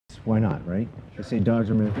Why not, right? They say dogs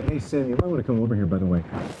are man's. Hey, Sam, you might want to come over here, by the way.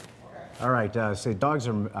 All right, say dogs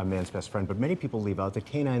are a man's best friend, but many people leave out that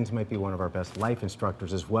canines might be one of our best life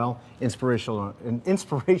instructors as well.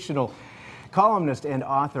 Inspirational columnist and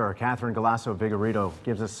author Catherine Galasso-Vigorito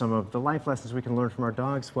gives us some of the life lessons we can learn from our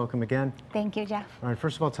dogs. Welcome again. Thank you, Jeff. All right,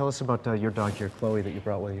 first of all, tell us about your dog here, Chloe, that you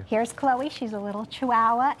brought with you. Here's Chloe. She's a little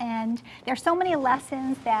Chihuahua, and there's so many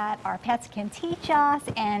lessons that our pets can teach us,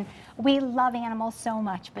 and we love animals so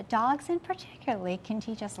much, but dogs in particular can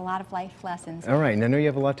teach us a lot of life lessons. All right, and I know you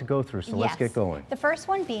have a lot to go through, so let's Yes. get going. The first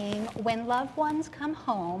one being, when loved ones come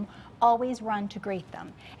home, always run to greet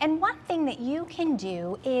them. And one thing that you can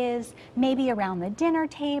do is maybe around the dinner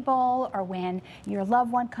table or when your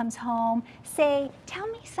loved one comes home, say, tell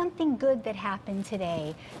me something good that happened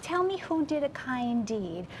today. Tell me who did a kind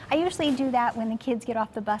deed. I usually do that when the kids get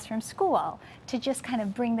off the bus from school to just kind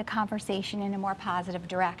of bring the conversation in a more positive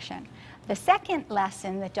direction. The second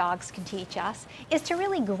lesson that dogs can teach us is to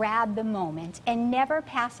really grab the moment and never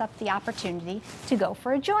pass up the opportunity to go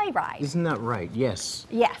for a joyride. Isn't that right? Yes.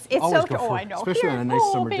 Yes, it's Always so go true. for Oh, it, I know. especially on a nice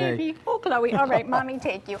oh, summer baby. day. Oh, Chloe. All right, mommy,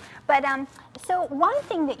 take you. But so one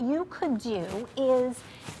thing that you could do is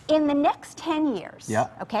in the next 10 years, Yeah.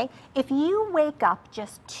 okay, if you wake up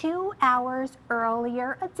just 2 hours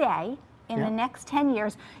earlier a day, in Yeah. the next 10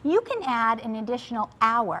 years, you can add an additional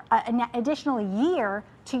hour, an additional year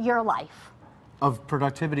to your life. Of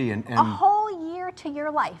productivity and A whole year to your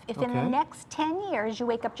life. If in the Okay. next 10 years you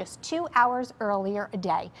wake up just 2 hours earlier a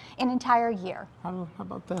day, an entire year. how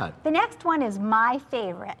about that? The next one is my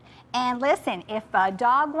favorite. And listen, if a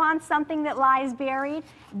dog wants something that lies buried,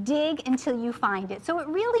 dig until you find it. So it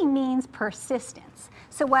really means persistence.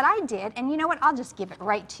 So what I did, and you know what, I'll just give it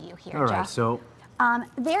right to you here, All Jeff. right, so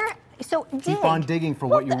So dig. keep on digging for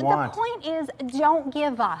what you want. The point is, don't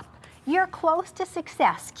give up. You're close to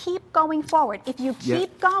success. Keep going forward. If you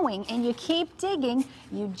keep going and you keep digging,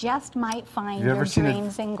 you just might find your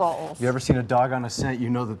dreams and goals. You ever seen a dog on a scent? You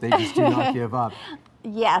know that they just do not give up.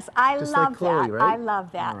 Yes, I Just love like Chloe, that. right? I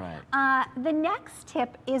love that. All right. The next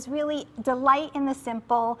tip is really delight in the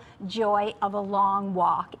simple joy of a long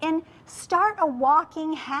walk and start a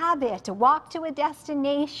walking habit. Walk to a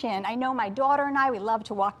destination. I know my daughter and I, we love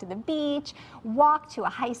to walk to the beach, walk to a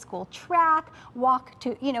high school track, walk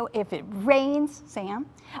to, you know, if it rains, Sam,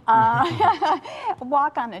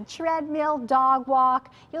 walk on a treadmill, dog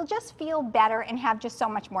walk. You'll just feel better and have just so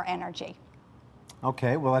much more energy.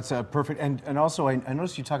 Okay, well that's perfect. And also I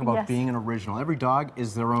noticed you talk about being an original. Every dog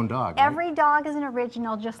is their own dog, right? Every dog is an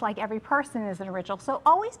original, just like every person is an original. So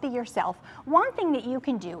always be yourself. One thing that you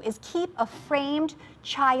can do is keep a framed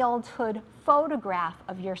childhood photograph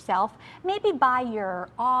of yourself, maybe by your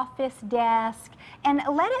office desk, and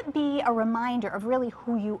let it be a reminder of really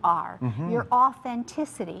who you are, your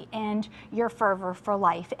authenticity and your fervor for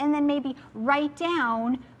life. And then maybe write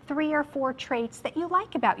down 3 or 4 traits that you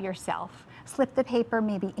like about yourself. Slip the paper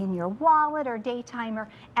maybe in your wallet or day timer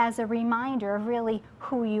as a reminder of really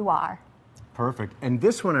who you are. Perfect. And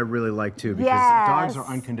this one I really like too, because dogs are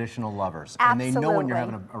unconditional lovers. Absolutely. And they know when you're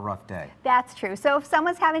having a rough day. That's true. So if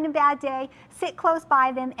someone's having a bad day, sit close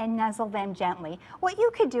by them and nuzzle them gently. What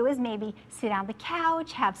you could do is maybe sit on the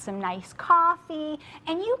couch, have some nice coffee,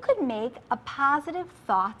 and you could make a positive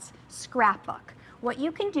thoughts scrapbook. What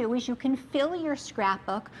you can do is you can fill your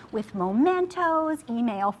scrapbook with mementos,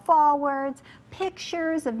 email forwards,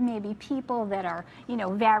 pictures of maybe people that are, you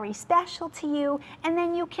know, very special to you, and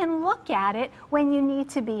then you can look at it when you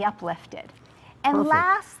need to be uplifted. And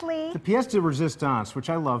lastly, the pièce de résistance,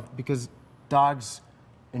 which I love because dogs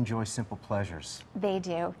enjoy simple pleasures. They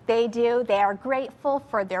do. They do. They are grateful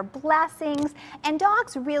for their blessings, and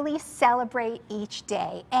dogs really celebrate each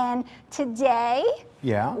day. And today,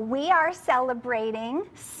 we are celebrating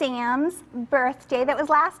Sam's birthday. That was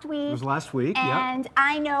last week. It was last week, And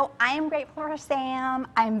I know I am grateful for Sam.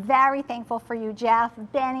 I'm very thankful for you, Jeff,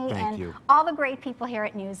 Benny, and all the great people here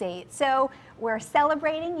at News 8. So we're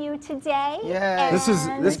celebrating you today. Yeah. This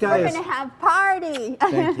guy we're going to have party.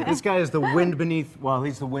 Thank you. This guy is the wind beneath, well,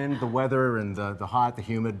 he's the wind, the weather, and the hot, the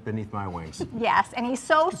humid beneath my wings. Yes, and he's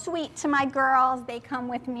so sweet to my girls. They come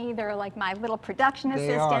with me. They're like my little production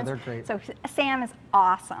assistants. They are. They're great. So Sam is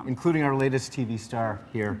awesome. Including our latest TV star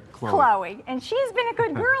here, Chloe. Chloe. And she's been a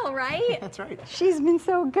good girl, right? That's right. She's been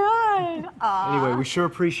so good. Anyway, we sure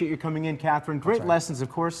appreciate you coming in, Catherine. Great lessons, of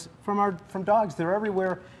course, from dogs. They're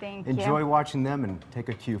everywhere. Thank you. Enjoy watching them and take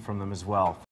a cue from them as well.